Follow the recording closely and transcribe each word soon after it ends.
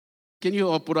Can you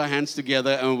all put our hands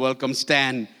together and welcome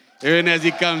Stan, even as he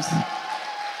comes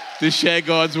to share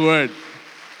God's word?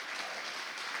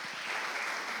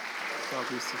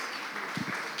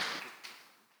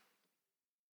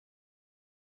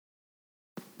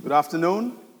 Good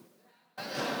afternoon. How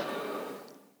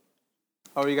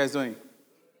are you guys doing?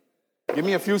 Give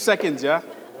me a few seconds, yeah,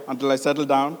 until I settle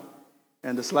down.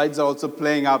 And the slides are also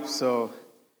playing up, so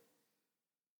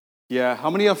yeah. How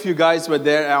many of you guys were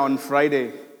there on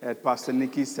Friday at Pastor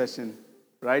Nikki's session,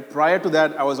 right? Prior to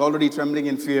that, I was already trembling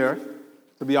in fear,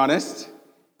 to be honest.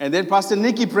 And then Pastor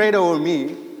Nikki prayed over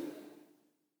me,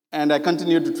 and I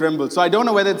continued to tremble. So I don't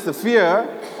know whether it's the fear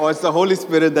or it's the Holy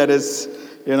Spirit that is,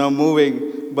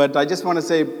 moving. But I just want to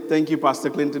say thank you,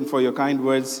 Pastor Clinton, for your kind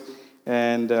words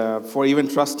and for even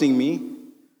trusting me.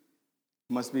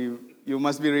 You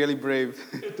must be really brave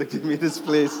to give me this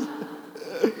place.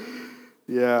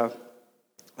 Yeah.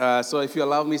 So if you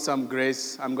allow me some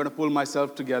grace, I'm going to pull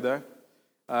myself together.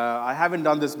 I haven't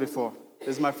done this before.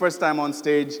 This is my first time on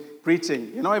stage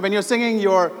preaching. You know, when you're singing,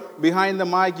 you're behind the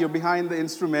mic, you're behind the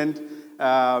instrument.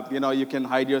 You can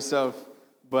hide yourself.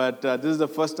 But this is the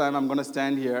first time I'm going to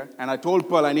stand here. And I told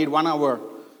Pearl I need 1 hour.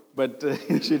 But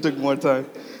she took more time.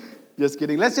 Just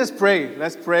kidding. Let's just pray.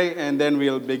 Let's pray and then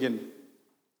we'll begin.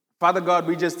 Father God,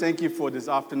 we just thank you for this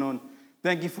afternoon.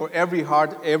 Thank you for every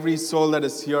heart, every soul that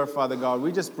is here, Father God.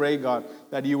 We just pray, God,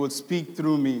 that you will speak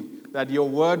through me, that your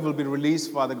word will be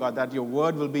released, Father God, that your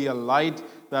word will be a light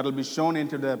that will be shown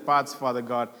into their paths, Father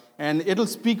God, and it'll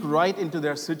speak right into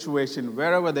their situation,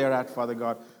 wherever they're at, Father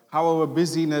God, however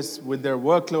busyness with their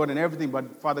workload and everything.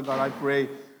 But, Father God, I pray,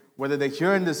 whether they're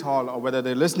here in this hall or whether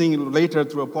they're listening later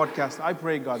through a podcast, I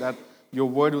pray, God, that your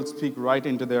word will speak right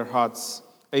into their hearts.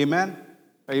 Amen?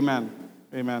 Amen.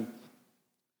 Amen.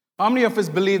 How many of us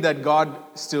believe that God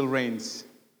still reigns?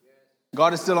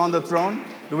 God is still on the throne.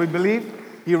 Do we believe?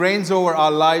 He reigns over our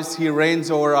lives. He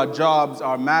reigns over our jobs,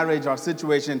 our marriage, our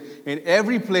situation. In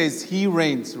every place, He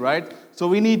reigns, right? So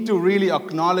we need to really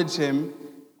acknowledge Him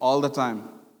all the time,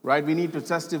 right? We need to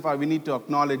testify. We need to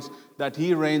acknowledge that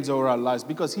He reigns over our lives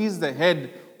because He's the head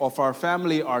of our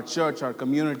family, our church, our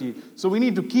community. So we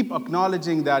need to keep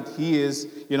acknowledging that He is,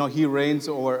 He reigns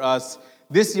over us.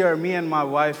 This year, me and my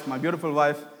wife, my beautiful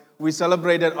wife, we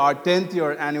celebrated our 10th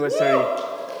year anniversary.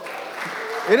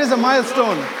 It is a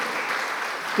milestone.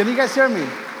 Can you guys hear me?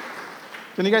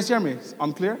 Can you guys hear me?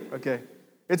 I'm clear? Okay.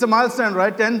 It's a milestone,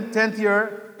 right? 10th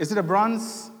year. Is it a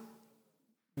bronze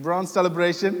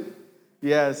celebration?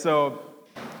 Yeah, so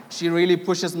she really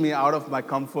pushes me out of my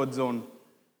comfort zone.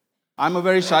 I'm a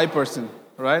very shy person,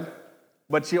 right?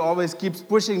 But she always keeps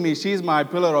pushing me. She's my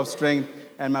pillar of strength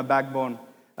and my backbone.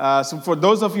 So for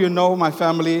those of you who know my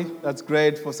family, that's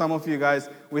great. For some of you guys,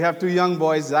 we have 2 young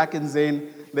boys, Zach and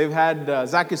Zane. They've had,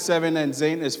 Zach is 7 and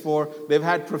Zane is 4. They've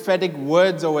had prophetic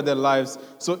words over their lives.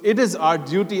 So it is our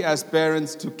duty as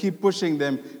parents to keep pushing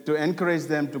them, to encourage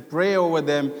them, to pray over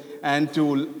them, and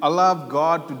to allow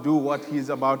God to do what He's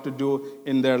about to do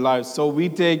in their lives. So we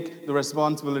take the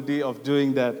responsibility of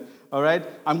doing that. All right?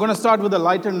 I'm going to start with a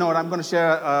lighter note. I'm going to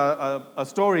share a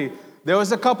story. There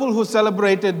was a couple who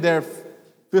celebrated their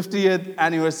 50th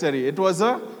anniversary. It was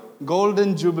a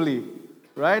golden jubilee,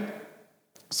 right?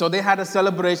 So they had a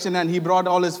celebration, and he brought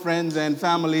all his friends and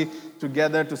family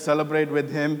together to celebrate with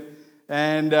him.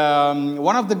 And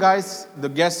one of the guys, the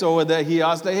guests over there, he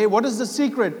asked, hey, what is the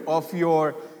secret of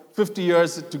your 50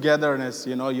 years togetherness,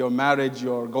 your marriage,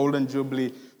 your golden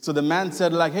jubilee? So the man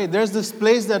said, hey, there's this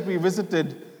place that we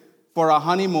visited for our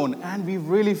honeymoon, and we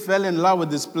really fell in love with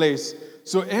this place.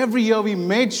 So every year we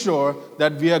made sure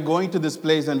that we are going to this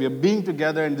place and we are being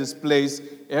together in this place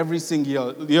every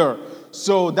single year.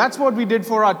 So that's what we did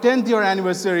for our 10th year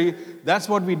anniversary. That's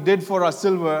what we did for our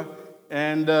silver.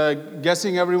 And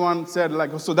guessing everyone said,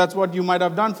 so that's what you might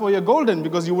have done for your golden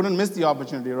because you wouldn't miss the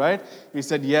opportunity, right? He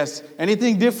said, yes.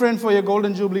 Anything different for your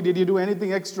golden jubilee? Did you do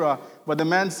anything extra? But the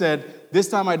man said, this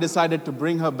time I decided to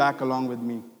bring her back along with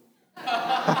me.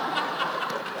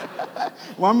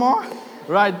 One more?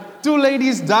 Right, 2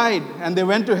 ladies died and they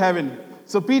went to heaven.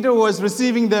 So Peter was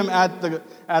receiving them at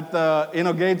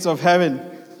the gates of heaven.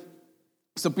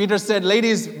 So Peter said,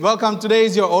 ladies, welcome. Today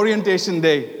is your orientation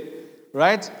day,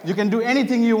 right? You can do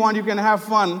anything you want. You can have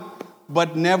fun,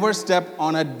 but never step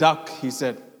on a duck, he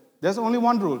said. There's only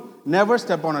one rule. Never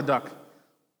step on a duck.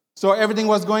 So everything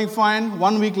was going fine.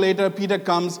 1 week later, Peter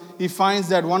comes. He finds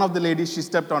that one of the ladies, she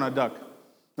stepped on a duck,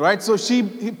 right? So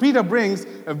Peter brings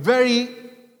a very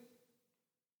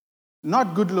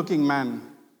not good-looking man,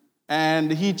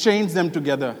 and he chains them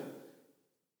together.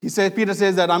 Peter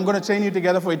says that I'm going to chain you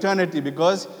together for eternity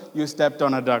because you stepped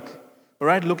on a duck. All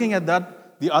right, looking at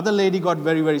that, the other lady got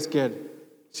very, very scared.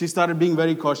 she started being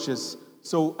very cautious.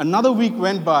 So another week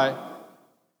went by,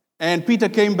 and Peter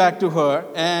came back to her,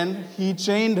 and he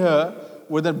chained her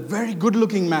with a very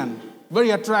good-looking man, very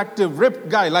attractive, ripped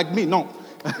guy like me. No,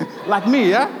 like me,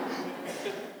 yeah?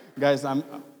 Guys, I'm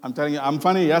telling you, I'm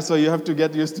funny, yeah? So you have to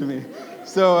get used to me.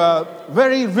 So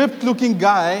very ripped-looking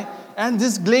guy, and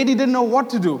this lady didn't know what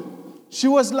to do. She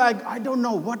was like, I don't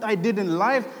know what I did in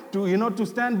life to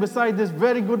stand beside this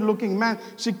very good-looking man.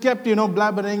 She kept,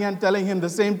 blabbering and telling him the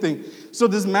same thing. So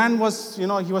this man was, he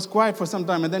was quiet for some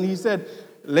time. And then he said,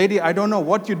 lady, I don't know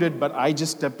what you did, but I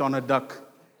just stepped on a duck.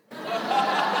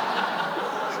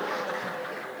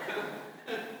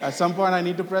 At some point, I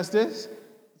need to press this. Is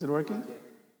it working?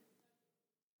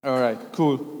 All right,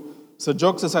 cool. So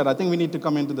jokes aside, I think we need to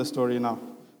come into the story now,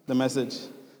 the message.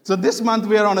 So this month,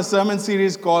 we are on a sermon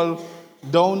series called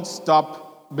Don't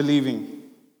Stop Believing.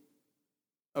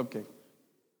 Okay.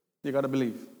 You got to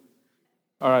believe.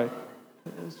 All right.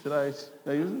 Should I use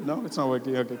it? No, it's not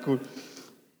working. Okay, cool.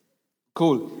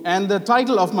 Cool. And the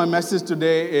title of my message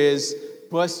today is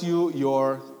Pursue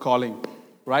Your Calling.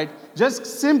 Right? Just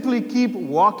simply keep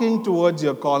walking towards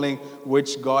your calling,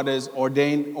 which God has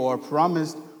ordained or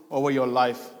promised over your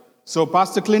life. So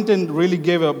Pastor Clinton really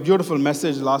gave a beautiful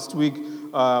message last week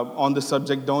on the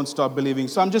subject, Don't Stop Believing.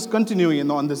 So I'm just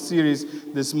continuing on this series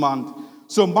this month.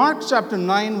 So Mark chapter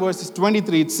 9, verses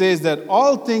 23, it says that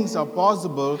all things are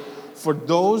possible for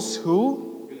those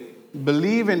who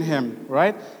believe in him,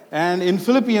 right? And in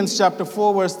Philippians chapter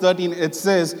 4, verse 13, it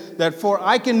says that for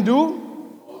I can do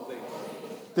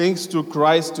things to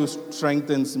Christ who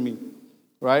strengthens me,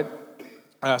 right?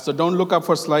 So don't look up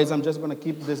for slides. I'm just going to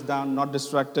keep this down, not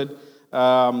distracted.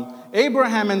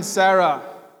 Abraham and Sarah,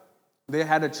 they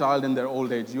had a child in their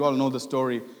old age. You all know the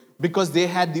story. Because they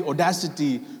had the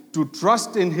audacity to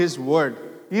trust in his word.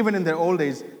 Even in their old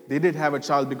age, they did have a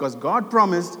child because God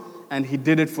promised and he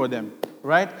did it for them,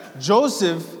 right?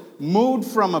 Joseph moved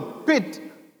from a pit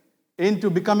into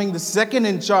becoming the second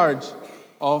in charge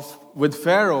with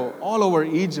Pharaoh all over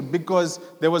Egypt because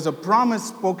there was a promise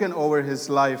spoken over his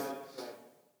life.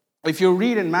 If you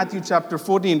read in Matthew chapter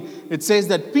 14, it says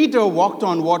that Peter walked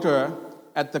on water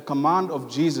at the command of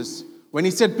Jesus. When he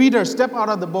said, Peter, step out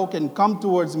of the boat and come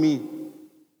towards me,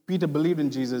 Peter believed in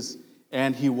Jesus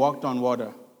and he walked on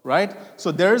water, right?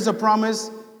 So there is a promise,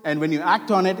 and when you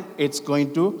act on it, it's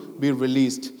going to be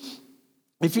released.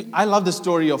 I love the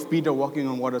story of Peter walking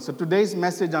on water. So today's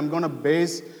message I'm going to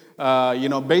base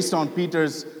based on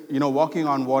Peter's, walking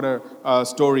on water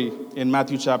story in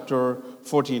Matthew chapter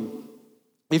 14.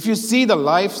 If you see the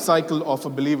life cycle of a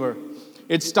believer,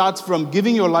 it starts from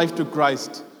giving your life to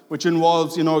Christ, which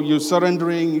involves, you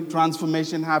surrendering,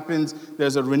 transformation happens,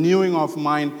 there's a renewing of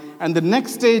mind. And the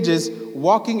next stage is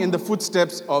walking in the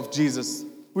footsteps of Jesus.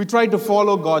 We try to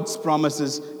follow God's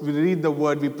promises. We read the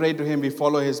word, we pray to him, we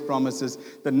follow his promises.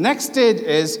 The next stage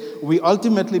is we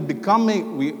ultimately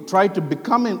try to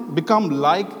become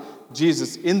like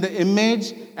Jesus in the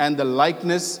image and the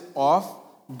likeness of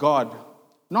God.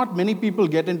 Not many people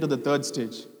get into the third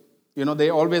stage. They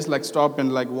always stop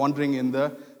and wandering in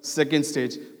the second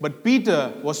stage. But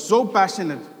Peter was so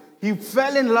passionate. He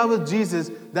fell in love with Jesus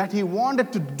that he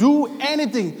wanted to do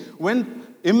anything.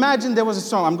 Imagine there was a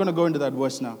song. I'm going to go into that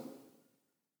verse now.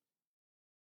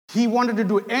 He wanted to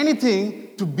do anything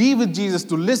to be with Jesus,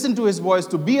 to listen to his voice,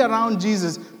 to be around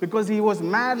Jesus, because he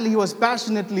was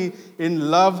passionately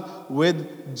in love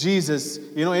with Jesus.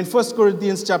 In 1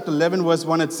 Corinthians chapter 11, verse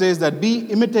 1, it says that, be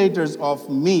imitators of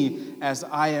me as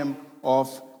I am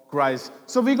of Christ.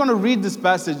 So we're going to read this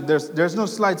passage. There's no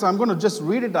slide, so I'm going to just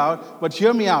read it out, but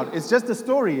hear me out. It's just a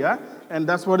story, yeah? And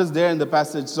that's what is there in the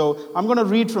passage. So I'm going to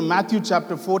read from Matthew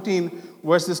chapter 14,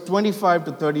 verses 25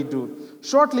 to 32.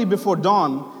 Shortly before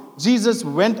dawn, Jesus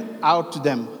went out to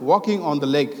them, walking on the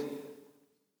lake.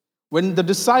 When the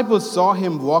disciples saw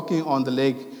him walking on the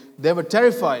lake, they were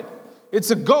terrified. It's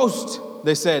a ghost,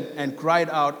 they said, and cried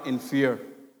out in fear.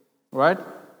 Right?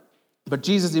 But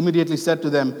Jesus immediately said to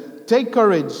them, take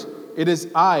courage, it is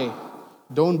I,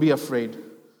 don't be afraid.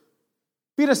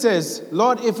 Peter says,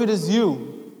 Lord, if it is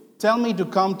you, tell me to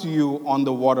come to you on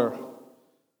the water.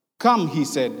 Come, he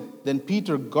said. Then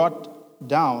Peter got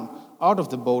down out of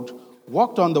the boat,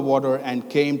 walked on the water, and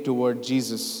came toward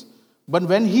Jesus. But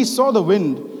when he saw the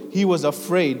wind, he was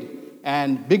afraid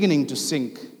and beginning to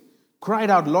sink. Cried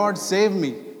out, Lord, save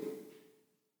me.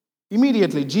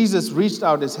 Immediately, Jesus reached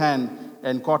out his hand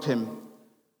and caught him.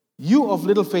 You of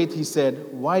little faith, he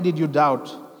said, why did you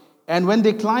doubt? And when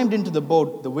they climbed into the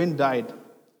boat, the wind died.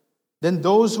 Then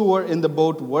those who were in the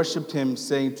boat worshipped him,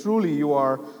 saying, truly you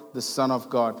are the Son of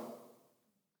God.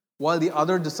 While the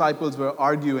other disciples were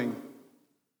arguing,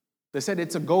 they said,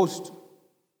 it's a ghost.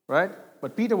 right?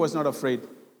 But Peter was not afraid.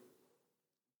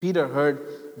 Peter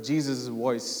heard Jesus'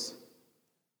 voice.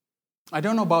 I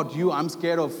don't know about you, I'm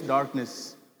scared of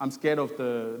darkness. I'm scared of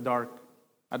the dark.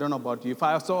 I don't know about you. If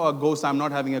I saw a ghost, I'm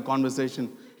not having a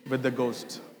conversation with the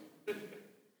ghost.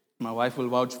 My wife will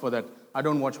vouch for that. I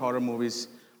don't watch horror movies.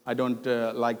 I don't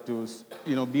like to,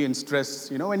 be in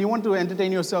stress. When you want to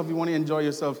entertain yourself, you want to enjoy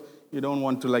yourself, you don't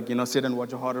want to, sit and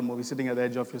watch a horror movie sitting at the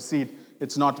edge of your seat.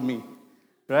 It's not me,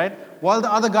 right? While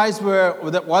the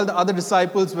other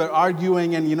disciples were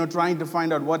arguing and, trying to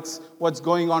find out what's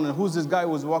going on and who's this guy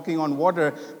who's walking on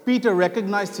water, Peter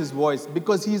recognized his voice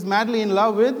because he's madly in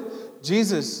love with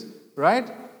Jesus,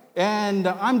 right? And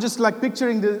I'm just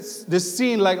picturing this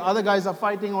scene, other guys are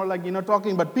fighting or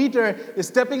talking, but Peter is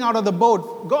stepping out of the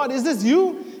boat. God, is this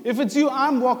you? If it's you,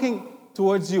 I'm walking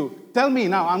towards you. Tell me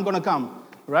now, I'm going to come,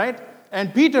 right?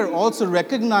 And Peter also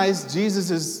recognized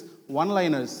Jesus'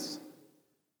 one-liners.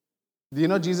 Do you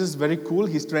know Jesus is very cool?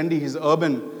 He's trendy, he's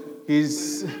urban. He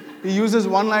uses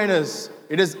one-liners.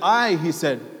 It is I, he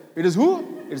said. It is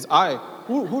who? It is I.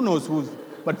 Who knows who?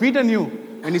 But Peter knew,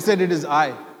 and he said, it is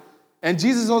I. And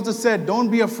Jesus also said, don't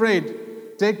be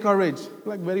afraid, take courage.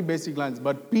 Very basic lines.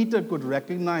 But Peter could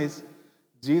recognize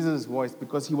Jesus' voice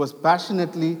because he was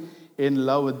passionately in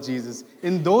love with Jesus.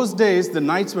 In those days, the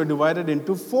nights were divided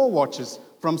into 4 watches,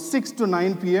 from 6 to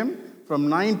 9 p.m., from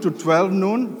 9 to 12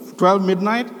 noon, 12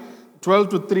 midnight, 12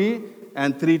 to 3,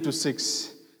 and 3 to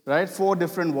 6. Right? 4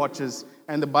 different watches.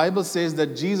 And the Bible says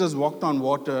that Jesus walked on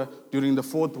water during the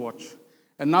 4th watch.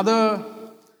 Another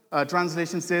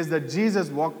translation says that Jesus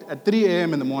walked at 3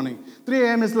 a.m. in the morning. 3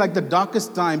 a.m. is the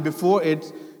darkest time before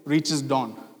it reaches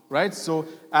dawn, right? So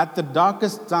at the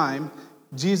darkest time,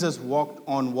 Jesus walked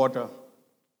on water.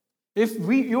 If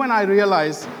you and I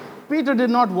realize, Peter did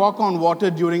not walk on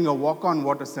water during a walk on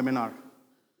water seminar.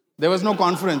 There was no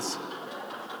conference.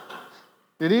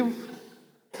 Did he?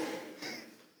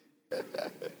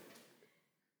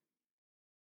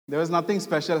 There was nothing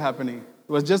special happening.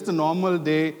 It was just a normal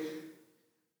day.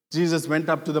 Jesus went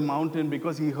up to the mountain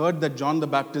because he heard that John the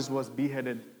Baptist was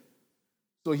beheaded.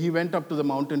 So he went up to the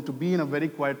mountain to be in a very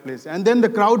quiet place. And then the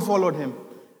crowd followed him.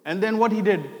 And then what he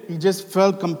did, he just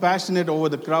felt compassionate over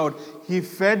the crowd. He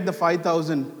fed the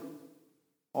 5,000,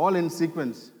 all in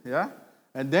sequence, yeah?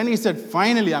 And then he said,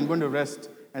 finally, I'm going to rest.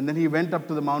 And then he went up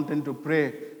to the mountain to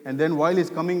pray. And then while he's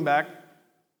coming back,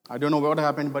 I don't know what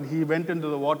happened, but he went into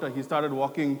the water. He started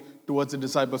walking towards the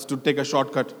disciples to take a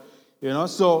shortcut.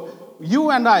 So you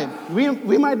and I,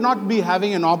 we might not be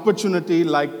having an opportunity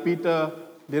like Peter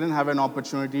didn't have an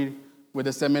opportunity with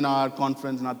a seminar,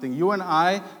 conference, nothing. You and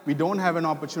I, we don't have an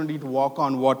opportunity to walk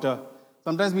on water.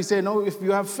 Sometimes we say, no, if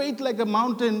you have faith like a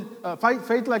mountain,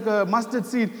 faith like a mustard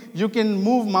seed, you can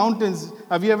move mountains.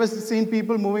 Have you ever seen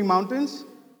people moving mountains?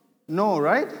 No,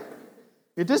 right?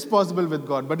 It is possible with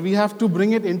God, but we have to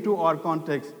bring it into our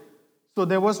context. So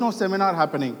there was no seminar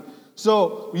happening.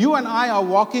 So you and I are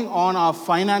walking on our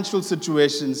financial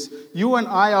situations. You and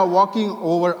I are walking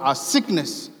over our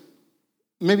sickness.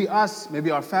 Maybe us,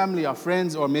 maybe our family, our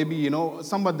friends, or maybe,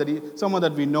 someone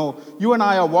that we know. You and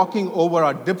I are walking over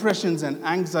our depressions and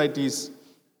anxieties.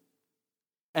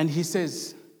 And he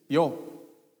says,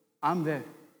 I'm there.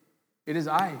 It is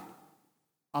I.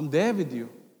 I'm there with you.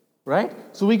 Right?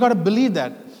 So we got to believe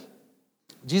that.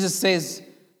 Jesus says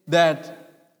that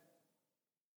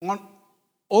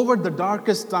over the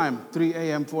darkest time, 3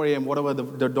 a.m., 4 a.m., whatever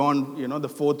the dawn, the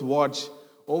 4th watch,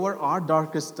 over our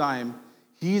darkest time,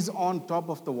 he's on top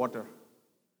of the water.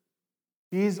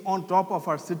 He's on top of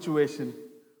our situation.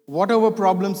 Whatever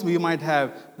problems we might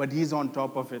have, but he's on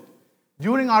top of it.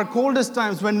 During our coldest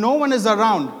times, when no one is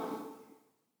around,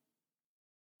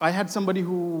 I had somebody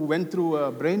who went through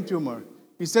a brain tumor.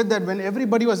 He said that when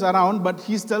everybody was around, but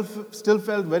he still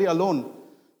felt very alone.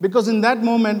 Because in that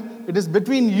moment, it is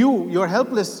between you, you're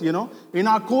helpless, In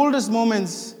our coldest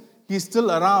moments, he's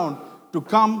still around to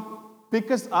come,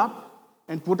 pick us up,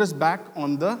 and put us back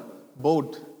on the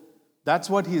boat. That's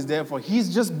what he's there for.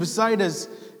 He's just beside us.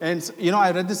 And,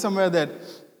 I read this somewhere that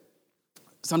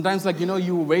sometimes,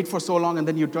 you wait for so long and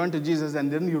then you turn to Jesus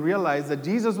and then you realize that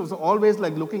Jesus was always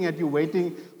looking at you,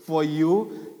 waiting for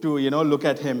you to, look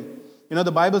at him. The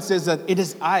Bible says that it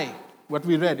is I. What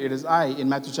we read, it is I in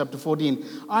Matthew chapter 14.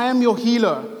 I am your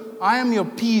healer. I am your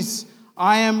peace.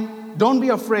 Don't be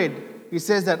afraid. He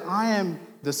says that I am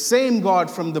the same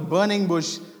God from the burning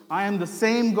bush. I am the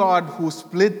same God who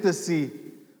split the sea.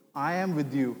 I am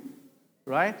with you.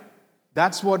 Right?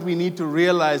 That's what we need to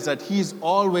realize, that he's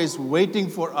always waiting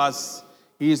for us.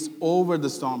 He's over the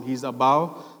storm. He's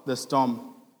above the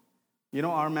storm.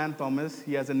 Our man Thomas,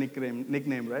 he has a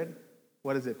nickname, right?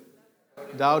 What is it?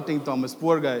 Doubting Thomas.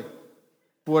 Poor guy.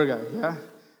 Poor guy, yeah.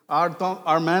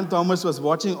 Our man Thomas was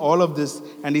watching all of this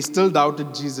and he still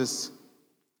doubted Jesus.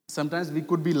 Sometimes we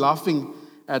could be laughing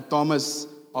at Thomas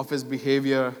of his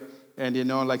behavior and,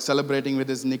 like celebrating with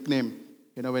his nickname.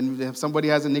 When somebody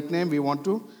has a nickname, we want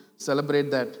to celebrate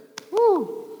that.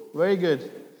 Woo, very good.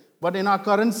 But in our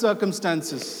current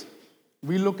circumstances,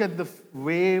 we look at the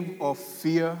wave of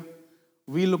fear.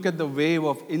 We look at the wave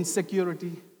of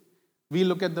insecurity. We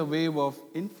look at the wave of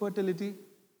infertility.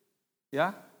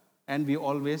 Yeah? And we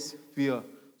always fear.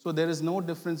 So there is no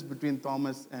difference between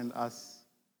Thomas and us.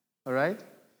 All right?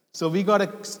 So we got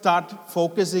to start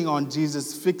focusing on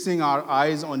Jesus, fixing our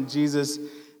eyes on Jesus.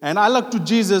 And I look to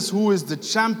Jesus, who is the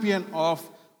champion of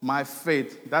my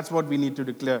faith. That's what we need to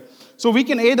declare. So we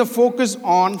can either focus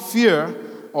on fear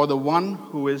or the one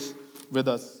who is with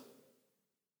us.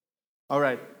 All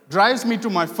right. Drives me to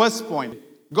my first point.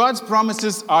 God's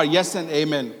promises are yes and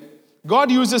amen.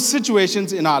 God uses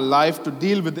situations in our life to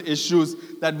deal with the issues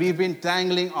that we've been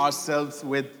tangling ourselves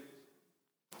with.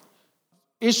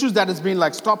 Issues that has been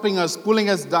like stopping us, pulling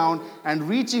us down, and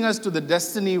reaching us to the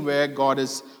destiny where God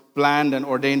has planned and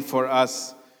ordained for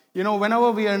us.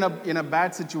 Whenever we are in a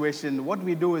bad situation, what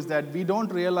we do is that we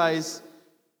don't realize,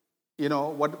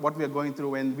 what we are going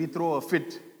through, and we throw a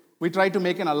fit. We try to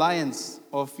make an alliance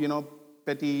of,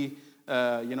 petty,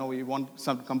 we want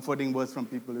some comforting words from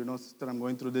people, sister, I'm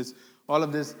going through this, all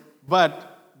of this.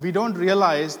 But we don't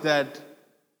realize that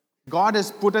God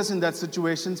has put us in that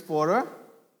situation for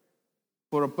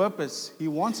a purpose. He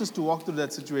wants us to walk through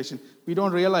that situation. We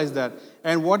don't realize that.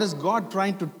 And what is God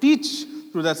trying to teach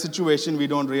through that situation, we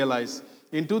don't realize.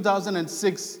 In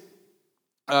 2006,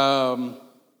 I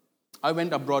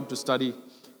went abroad to study.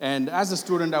 And as a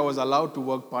student, I was allowed to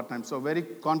work part-time. So very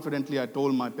confidently, I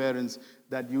told my parents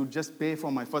that you just pay for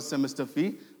my first semester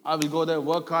fee. I will go there,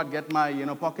 work hard, get my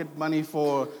pocket money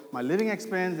for my living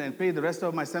expense, and pay the rest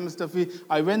of my semester fee.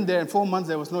 I went there, in 4 months,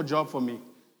 there was no job for me.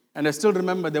 And I still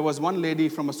remember there was one lady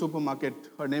from a supermarket,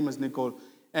 her name is Nicole,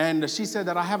 and she said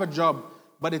that I have a job,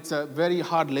 but it's a very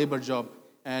hard labor job.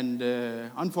 And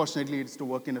unfortunately, it's to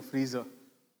work in a freezer.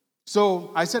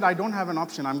 So I said, I don't have an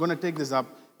option. I'm going to take this up.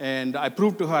 And I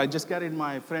proved to her, I just carried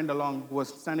my friend along who was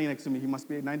standing next to me. He must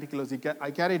be 90 kilos.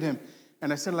 I carried him.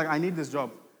 And I said, I need this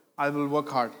job. I will work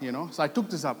hard, So I took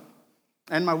this up.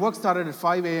 And my work started at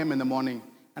 5 a.m. in the morning.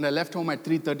 And I left home at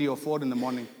 3:30 or 4 in the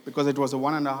morning because it was a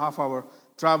 1.5 hour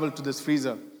travel to this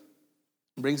freezer.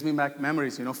 Brings me back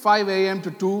memories, 5 a.m.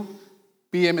 to 2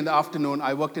 p.m. in the afternoon,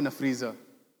 I worked in a freezer,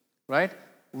 right?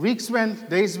 Weeks went,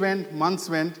 days went, months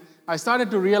went. I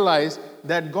started to realize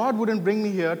that God wouldn't bring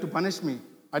me here to punish me.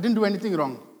 I didn't do anything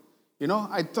wrong.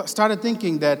 I started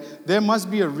thinking that there must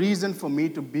be a reason for me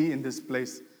to be in this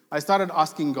place. I started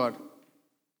asking God,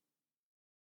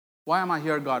 why am I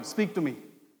here, God? Speak to me.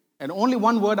 And only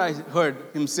one word I heard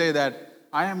him say that,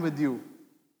 I am with you.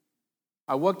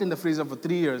 I worked in the freezer for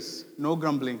 3 years, no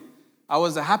grumbling. I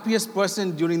was the happiest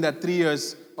person during that 3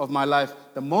 years of my life,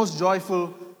 the most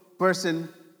joyful person,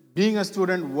 being a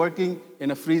student, working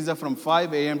in a freezer from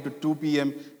 5 a.m. to 2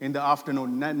 p.m. in the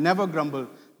afternoon. Never grumbled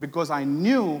because I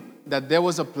knew that there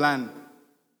was a plan.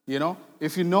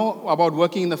 If you know about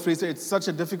working in the freezer, it's such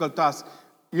a difficult task.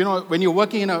 When you're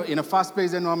working in a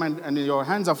fast-paced environment and your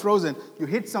hands are frozen, you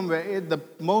hit somewhere, it's the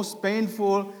most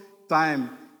painful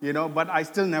time, but I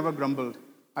still never grumbled.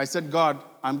 I said, God,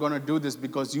 I'm going to do this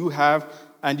because you have,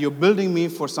 and you're building me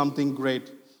for something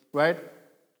great, right?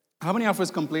 How many of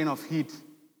us complain of heat,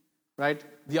 right?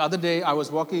 The other day, I was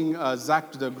walking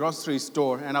Zach to the grocery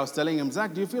store, and I was telling him,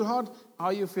 Zach, do you feel hot? How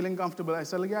are you feeling comfortable? I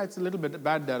said, yeah, it's a little bit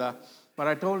bad, Dada. But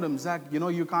I told him, Zach,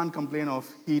 you can't complain of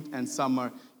heat and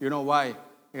summer. You know why?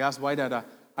 He asked, why, Dada?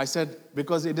 I said,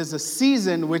 because it is a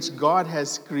season which God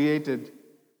has created,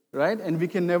 right? And we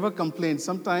can never complain.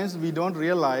 Sometimes we don't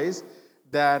realize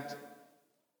that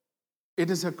it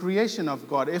is a creation of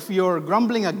God. If you're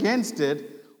grumbling against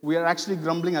it, we are actually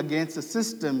grumbling against the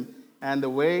system and the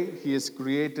way He has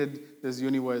created this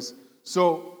universe.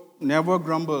 So never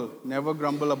grumble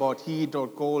about heat or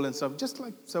cold and stuff. Just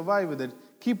survive with it.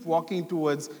 Keep walking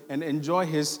towards and enjoy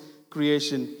His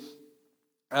creation.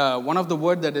 One of the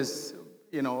words that is,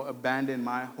 banned in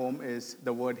my home is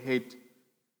the word hate.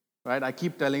 Right? I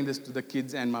keep telling this to the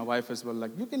kids and my wife as well.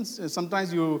 You can,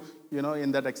 sometimes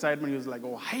in that excitement, you're like,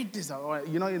 oh, I hate this. Or,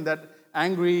 in that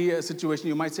angry situation,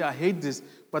 you might say, I hate this.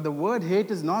 But the word hate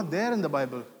is not there in the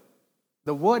Bible.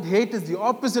 The word hate is the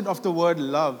opposite of the word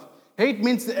love. Hate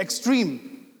means the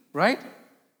extreme, right?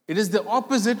 It is the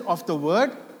opposite of the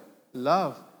word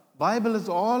love. Bible is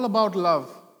all about love.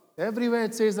 Everywhere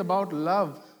it says about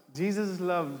love. Jesus is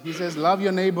love. He says, love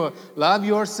your neighbor, love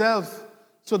yourself.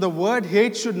 So the word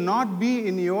hate should not be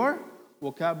in your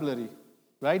vocabulary,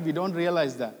 right? We don't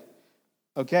realize that.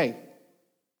 Okay.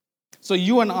 So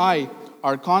you and I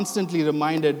are constantly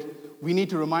reminded, we need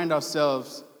to remind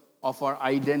ourselves of our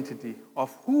identity,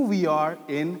 of who we are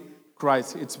in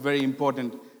Christ. It's very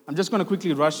important. I'm just going to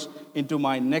quickly rush into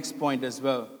my next point as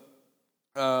well.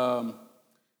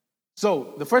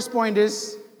 So the first point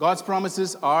is God's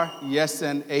promises are yes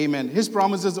and amen. His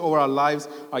promises over our lives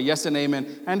are yes and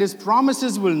amen. And His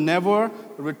promises will never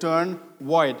return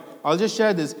void. I'll just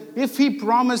share this. If He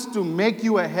promised to make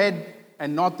you a head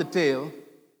and not the tail,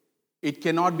 it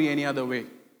cannot be any other way.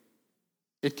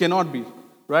 It cannot be,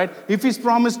 right? If He's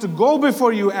promised to go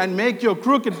before you and make your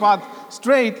crooked path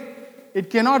straight, it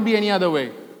cannot be any other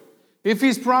way. If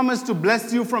He's promised to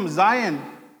bless you from Zion,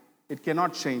 it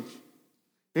cannot change.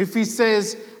 If He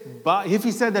said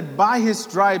that by His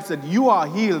stripes that you are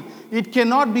healed, it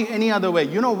cannot be any other way.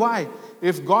 You know why?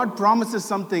 If God promises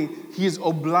something, He is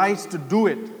obliged to do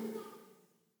it.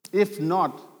 If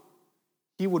not,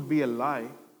 He would be a lie,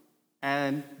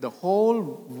 and the whole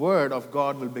word of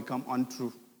God will become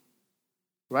untrue.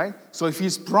 Right? So if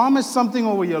He's promised something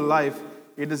over your life,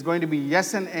 it is going to be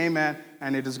yes and amen,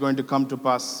 and it is going to come to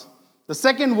pass. The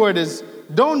second word is,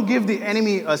 don't give the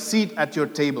enemy a seat at your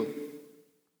table.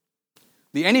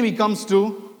 The enemy comes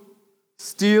to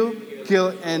steal,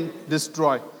 kill, and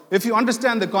destroy. If you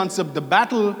understand the concept, the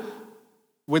battle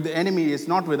with the enemy is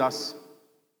not with us.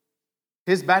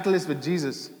 His battle is with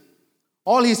Jesus.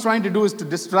 All he's trying to do is to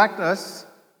distract us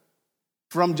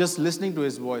from just listening to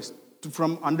His voice,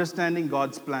 from understanding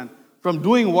God's plan, from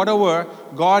doing whatever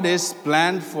God has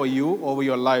planned for you over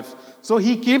your life. So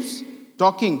he keeps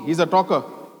talking. He's a talker.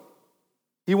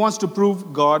 He wants to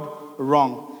prove God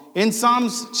wrong. In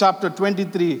Psalms chapter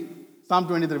 23, Psalm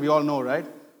 23, we all know, right?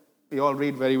 We all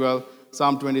read very well.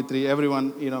 Psalm 23,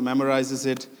 everyone, memorizes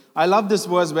it. I love this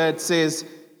verse where it says,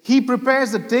 He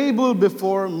prepares a table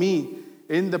before me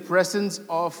in the presence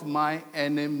of my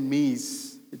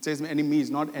enemies. It says enemies,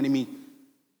 not enemy.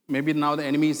 Maybe now the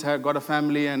enemies have got a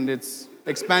family and it's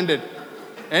expanded.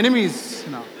 Enemies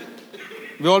now.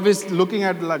 We're always looking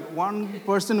at like one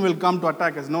person will come to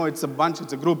attack us. No, it's a bunch,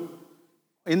 it's a group.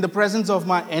 In the presence of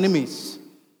my enemies,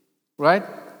 right?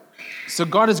 So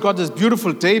God has got this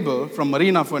beautiful table from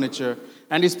Marina Furniture,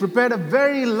 and He's prepared a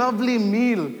very lovely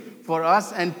meal for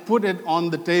us and put it on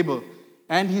the table.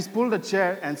 And He's pulled a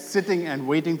chair and sitting and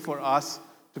waiting for us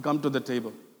to come to the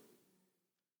table.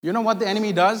 You know what the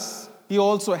enemy does? He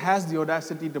also has the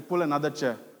audacity to pull another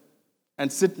chair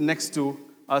and sit next to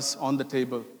us on the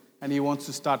table, and he wants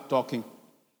to start talking.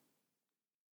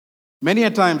 Many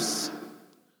a times,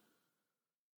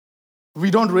 we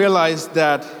don't realize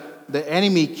that the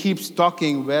enemy keeps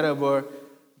talking wherever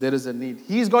there is a need.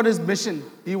 He's got his mission.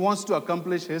 He wants to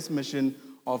accomplish his mission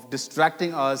of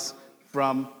distracting us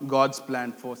from God's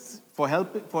plan,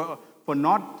 for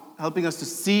not helping us to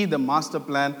see the master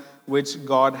plan which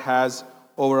God has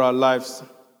over our lives.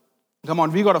 Come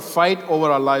on, we got to fight over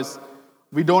our lives.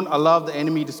 We don't allow the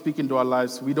enemy to speak into our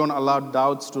lives. We don't allow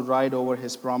doubts to ride over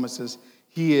his promises.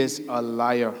 He is a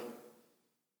liar.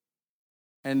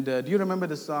 And do you remember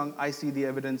the song, I See the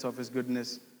Evidence of His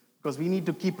Goodness? Because we need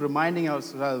to keep reminding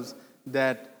ourselves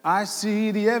that I see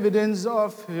the evidence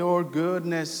of your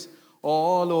goodness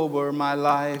all over my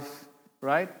life,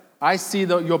 right? I see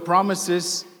your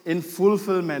promises in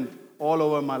fulfillment all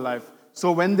over my life.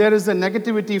 So when there is a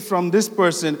negativity from this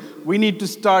person, we need to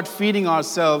start feeding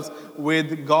ourselves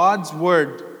with God's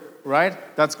word,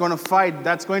 right? That's going to fight.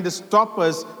 That's going to stop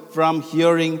us from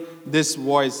hearing this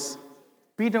voice.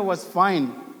 Peter was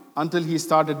fine until he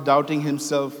started doubting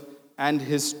himself and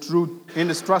his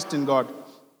trust in God.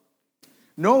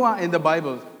 Noah in the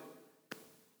Bible,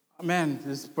 man,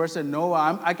 this person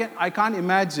Noah, I can't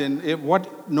imagine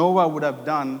what Noah would have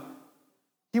done.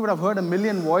 He would have heard a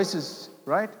million voices,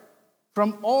 right?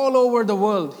 From all over the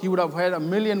world, he would have heard a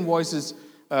million voices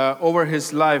over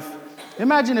his life.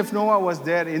 Imagine if Noah was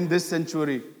there in this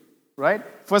century, right?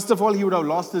 First of all, he would have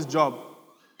lost his job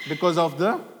because of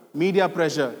the media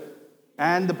pressure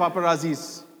and the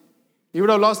paparazzis. He would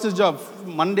have lost his job.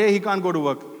 Monday, he can't go to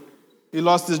work. He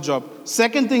lost his job.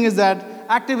 Second thing is that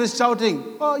activists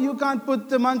shouting, oh, you can't put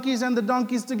the monkeys and the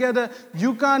donkeys together.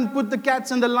 You can't put the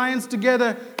cats and the lions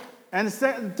together. And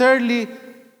thirdly,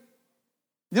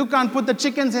 you can't put the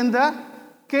chickens in the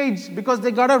cage because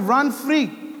they got to run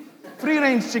free.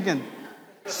 Free-range chicken.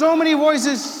 So many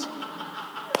voices.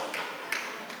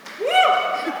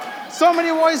 So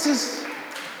many voices.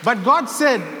 But God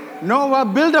said, Noah,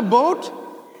 build a boat.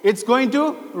 It's going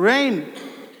to rain.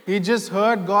 He just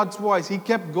heard God's voice. He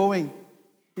kept going.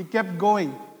 He kept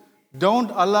going. Don't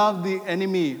allow the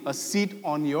enemy a seat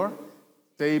on your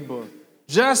table.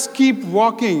 Just keep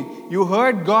walking. You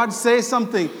heard God say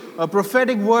something, a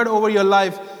prophetic word over your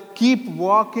life. Keep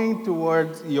walking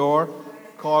towards your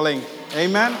calling.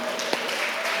 Amen.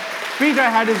 Peter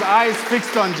had his eyes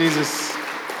fixed on Jesus.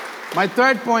 My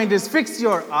third point is fix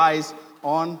your eyes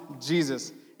on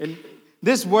Jesus. In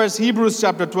this verse, Hebrews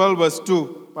chapter 12, verse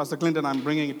 2. Pastor Clinton, I'm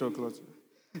bringing it to a close.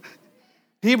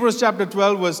 Hebrews chapter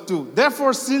 12, verse 2.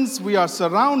 Therefore, since we are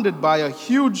surrounded by a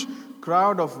huge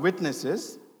crowd of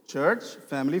witnesses, church,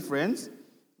 family, friends,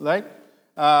 like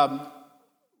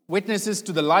witnesses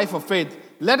to the life of faith,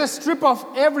 let us strip off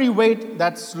every weight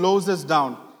that slows us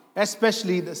down,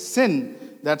 especially the sin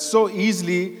that so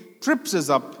easily trips us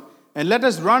up, and let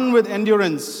us run with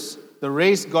endurance the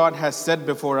race God has set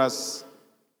before us.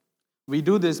 We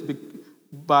do this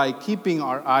by keeping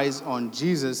our eyes on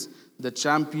Jesus, the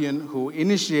champion who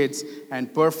initiates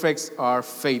and perfects our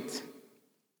faith.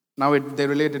 Now they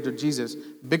related to Jesus.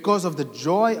 Because of the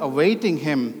joy awaiting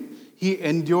him, he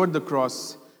endured the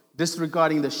cross,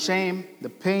 disregarding the shame, the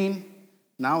pain.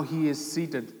 Now he is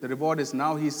seated. The reward is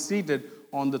now he is seated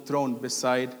on the throne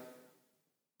beside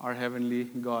our heavenly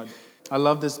God. I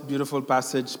love this beautiful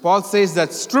passage. Paul says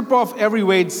that strip off every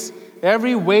weight.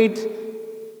 Everyone's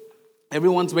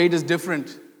weight is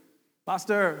different.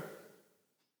 Pastor,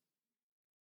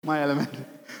 my element.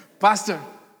 Pastor,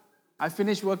 I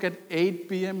finish work at 8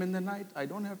 p.m. in the night. I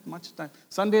don't have much time.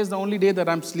 Sunday is the only day that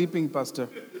I'm sleeping, Pastor.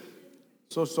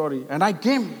 So sorry. And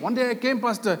one day I came,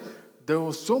 Pastor. There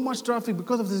was so much traffic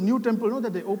because of this new temple,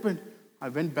 that they opened. I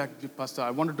went back, Pastor.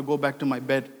 I wanted to go back to my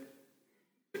bed.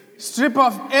 Strip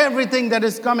off everything that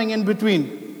is coming in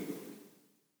between.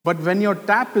 But when your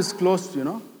tap is closed,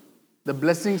 the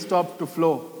blessings stop to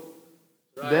flow.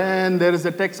 Right. Then there is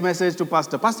a text message to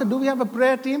Pastor. Pastor, do we have a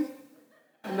prayer team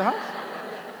in the house?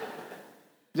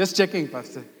 Just checking,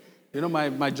 Pastor.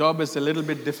 My job is a little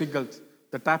bit difficult.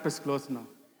 The tap is closed now.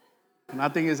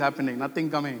 Nothing is happening, nothing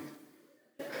coming.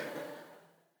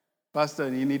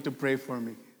 Pastor, you need to pray for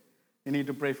me. You need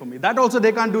to pray for me. That also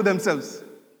they can't do themselves.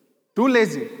 Too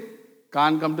lazy.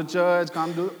 Can't come to church,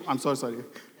 I'm so sorry.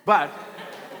 But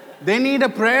they need a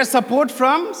prayer support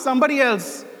from somebody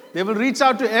else. They will reach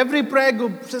out to every prayer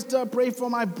group. Sister, pray for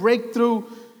my breakthrough.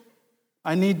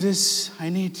 I need this.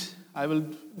 I will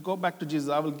go back to Jesus.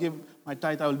 I will give my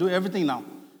tithe. I will do everything now.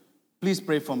 Please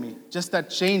pray for me. Just that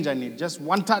change I need. Just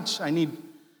one touch I need.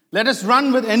 Let us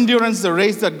run with endurance the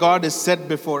race that God has set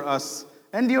before us.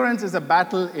 Endurance is a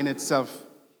battle in itself,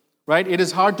 right? It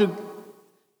is hard to,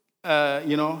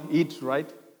 eat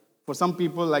right. For some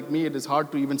people like me, it is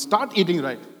hard to even start eating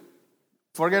right.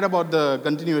 Forget about the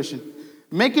continuation.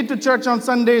 Make it to church on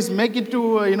Sundays. Make it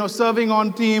to, serving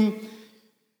on team.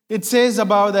 It says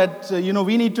about that,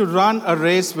 we need to run a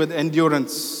race with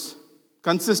endurance,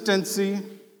 consistency,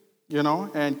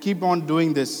 and keep on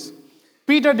doing this.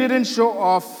 Peter didn't show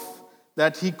off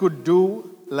that he could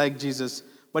do like Jesus,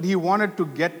 but he wanted to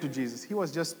get to Jesus. He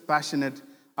was just passionate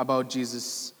about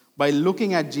Jesus. By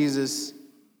looking at Jesus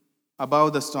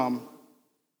above the storm,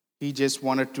 he just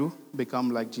wanted to become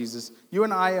like Jesus. You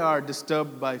and I are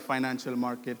disturbed by financial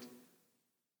market,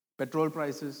 petrol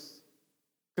prices,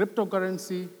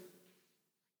 cryptocurrency.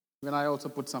 When I also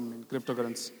put some in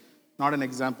cryptocurrency. Not an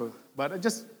example, but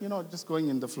just going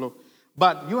in the flow.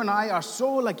 But you and I are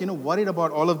so worried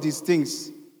about all of these things.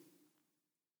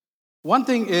 One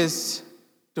thing is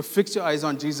to fix your eyes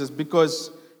on Jesus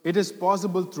because it is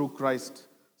possible through Christ.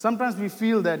 Sometimes we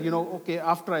feel that,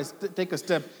 after I take a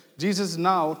step, Jesus is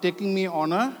now taking me on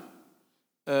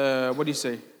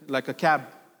like a cab,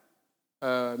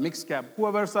 mixed cab.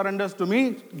 Whoever surrenders to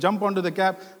me, jump onto the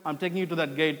cab, I'm taking you to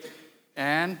that gate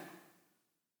and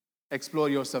explore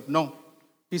yourself. No.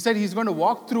 He said he's going to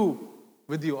walk through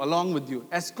with you, along with you,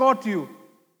 escort you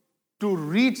to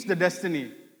reach the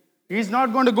destiny. He's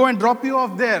not going to go and drop you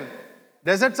off there.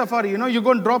 Desert safari, you're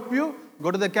going to drop you,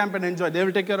 go to the camp and enjoy. They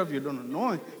will take care of you. Don't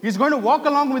know. No, he's going to walk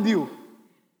along with you.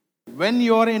 When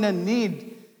you're in a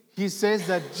need, he says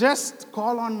that just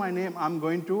call on my name, I'm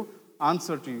going to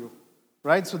answer to you.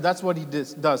 Right? So that's what he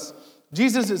does.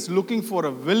 Jesus is looking for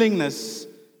a willingness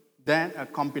than a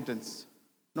competence.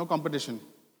 No competition.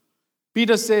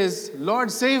 Peter says,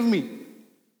 Lord, save me.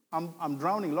 I'm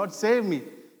drowning. Lord, save me.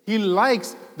 He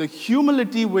likes the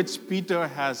humility which Peter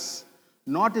has,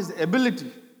 not his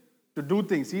ability to do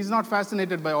things. He's not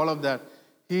fascinated by all of that.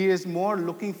 He is more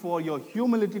looking for your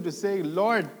humility to say,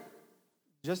 Lord,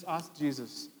 just ask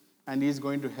Jesus, and he's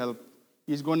going to help.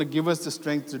 He's going to give us the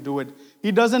strength to do it.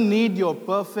 He doesn't need your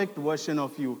perfect version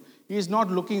of you. He's not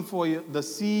looking for the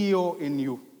CEO in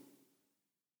you.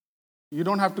 You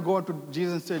don't have to go to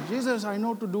Jesus and say, Jesus, I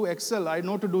know to do Excel. I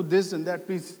know to do this and that.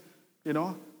 Please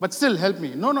but still help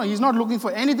me. No, he's not looking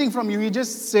for anything from you. He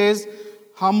just says,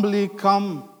 humbly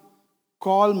come,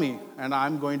 call me, and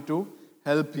I'm going to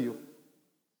help you.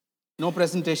 No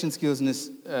presentation skills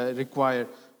required.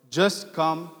 Just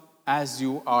come as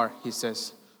you are, he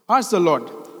says. Ask the Lord,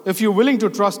 if you're willing to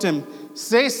trust him,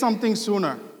 say something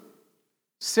sooner.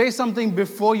 Say something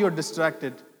before you're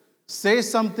distracted. Say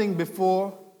something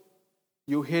before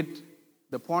you hit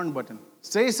the porn button.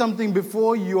 Say something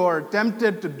before you are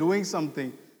tempted to doing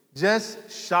something. Just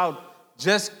shout.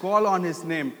 Just call on his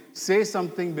name. Say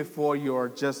something before you're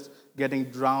just getting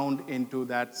drowned into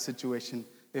that situation.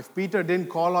 If Peter didn't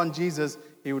call on Jesus,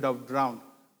 he would have drowned.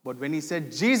 But when he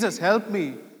said, Jesus, help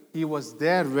me, he was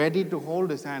there ready to hold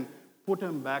his hand, put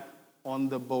him back on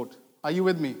the boat. Are you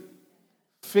with me?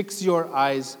 Fix your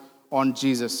eyes on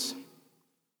Jesus.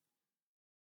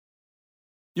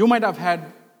 You might have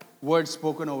had words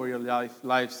spoken over your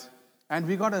lives, and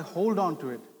we got to hold on to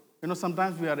it.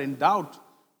 Sometimes we are in doubt,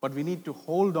 but we need to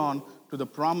hold on to the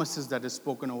promises that is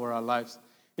spoken over our lives.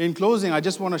 In closing, I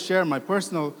just want to share my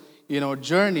personal,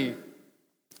 journey.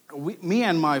 Me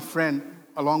and my friend,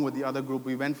 along with the other group,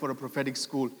 we went for a prophetic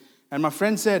school. And my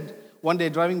friend said, one day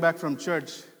driving back from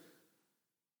church,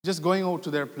 just going over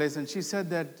to their place, and she said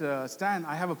that, Stan,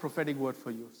 I have a prophetic word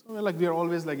for you. So we are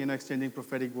always exchanging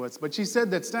prophetic words. But she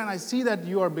said that, Stan, I see that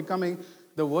you are becoming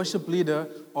the worship leader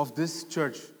of this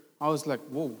church. I was like,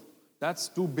 whoa, that's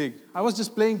too big. I was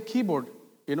just playing keyboard,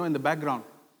 in the background.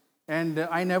 And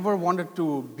I never wanted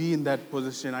to be in that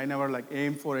position. I never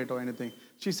aimed for it or anything.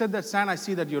 She said that, Stan, I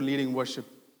see that you're leading worship.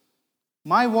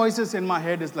 My voices in my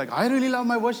head is I really love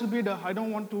my worship leader. I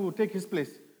don't want to take his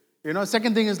place.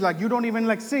 Second thing is you don't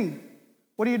even sing.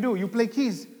 What do? You play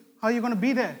keys. How are you going to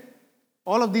be there?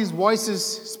 All of these voices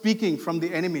speaking from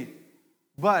the enemy.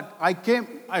 But I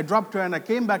dropped her and I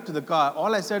came back to the car.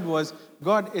 All I said was,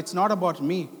 God, it's not about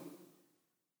me.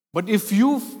 But if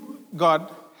you,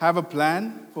 God, have a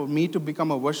plan for me to become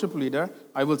a worship leader,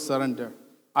 I will surrender.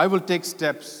 I will take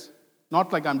steps.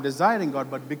 Not I'm desiring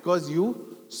God, but because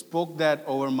you spoke that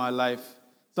over my life.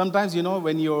 Sometimes,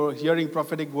 when you're hearing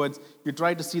prophetic words, you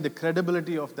try to see the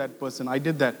credibility of that person. I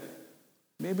did that.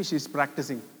 Maybe she's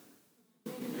practicing.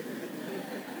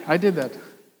 I did that.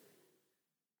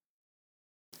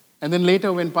 And then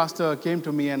later when Pastor came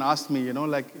to me and asked me,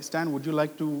 Stan, would you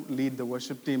like to lead the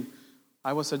worship team?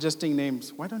 I was suggesting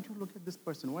names. Why don't you look at this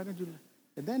person? Why don't you?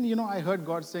 And then, I heard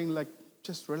God saying,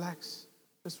 just relax.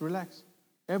 Just relax.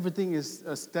 Everything is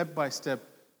a step by step,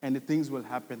 and things will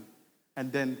happen.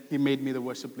 And then he made me the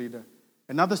worship leader.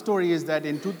 Another story is that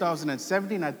in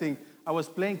 2017, I think, I was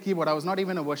playing keyboard. I was not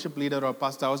even a worship leader or a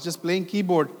pastor. I was just playing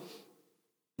keyboard.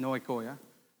 No echo, yeah?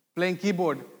 Playing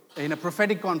keyboard in a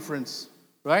prophetic conference,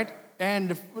 right?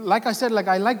 And like I said,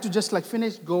 I like to just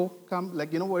finish, go, come,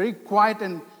 very quiet.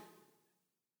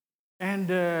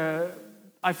 And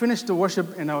I finished the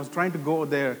worship and I was trying to go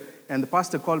there. And the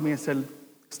pastor called me and said,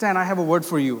 Stan, I have a word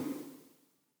for you.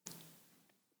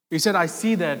 He said, I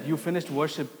see that you finished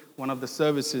worship, one of the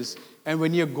services, and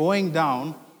when you're going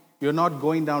down, you're not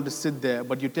going down to sit there,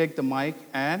 but you take the mic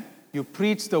and you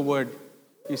preach the word.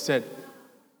 He said,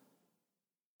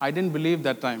 I didn't believe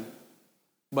that time,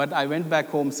 but I went back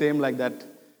home, same like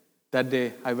that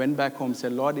day. I went back home and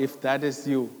said, Lord, if that is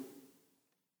you,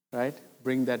 right,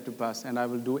 bring that to pass, and I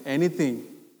will do anything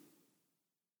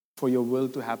for your will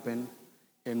to happen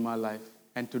in my life.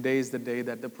 And today is the day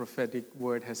that the prophetic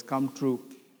word has come true.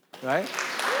 Right? It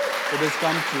has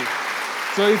come true.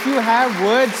 So if you have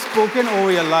words spoken over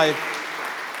your life,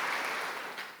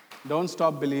 don't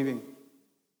stop believing.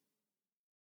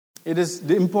 It is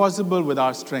impossible with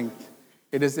our strength.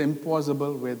 It is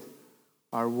impossible with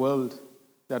our world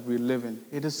that we live in.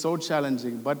 It is so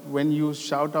challenging. But when you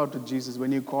shout out to Jesus,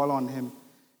 when you call on him,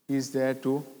 he's there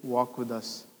to walk with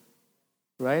us.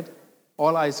 Right?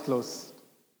 All eyes closed.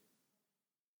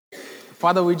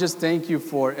 Father, we just thank you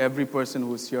for every person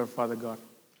who's here, Father God.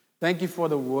 Thank you for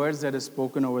the words that are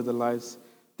spoken over their lives.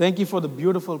 Thank you for the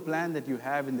beautiful plan that you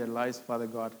have in their lives, Father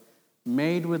God.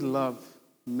 Made with love,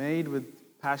 made with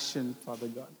passion, Father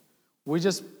God. We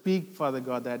just speak, Father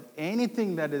God, that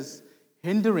anything that is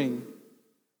hindering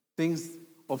things,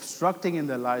 obstructing in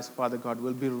their lives, Father God,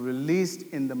 will be released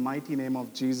in the mighty name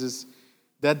of Jesus.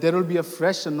 That there will be a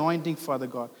fresh anointing, Father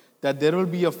God. That there will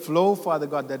be a flow, Father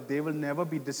God, that they will never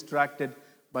be distracted,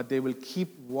 but they will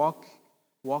keep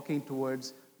walking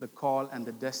towards the call and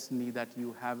the destiny that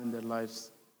you have in their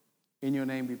lives. In your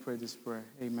name we pray this prayer.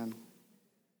 Amen.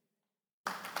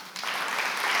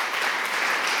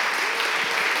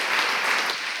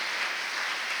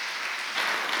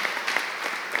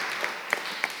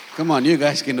 Come on, you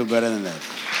guys can do better than that.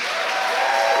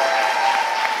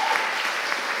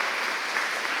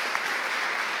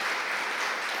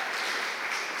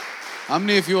 How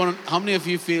many of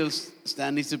you feel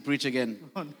Stan needs to preach again?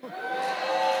 Oh, no.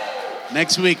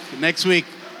 Next week.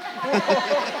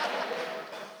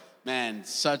 Man,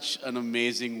 such an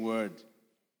amazing word.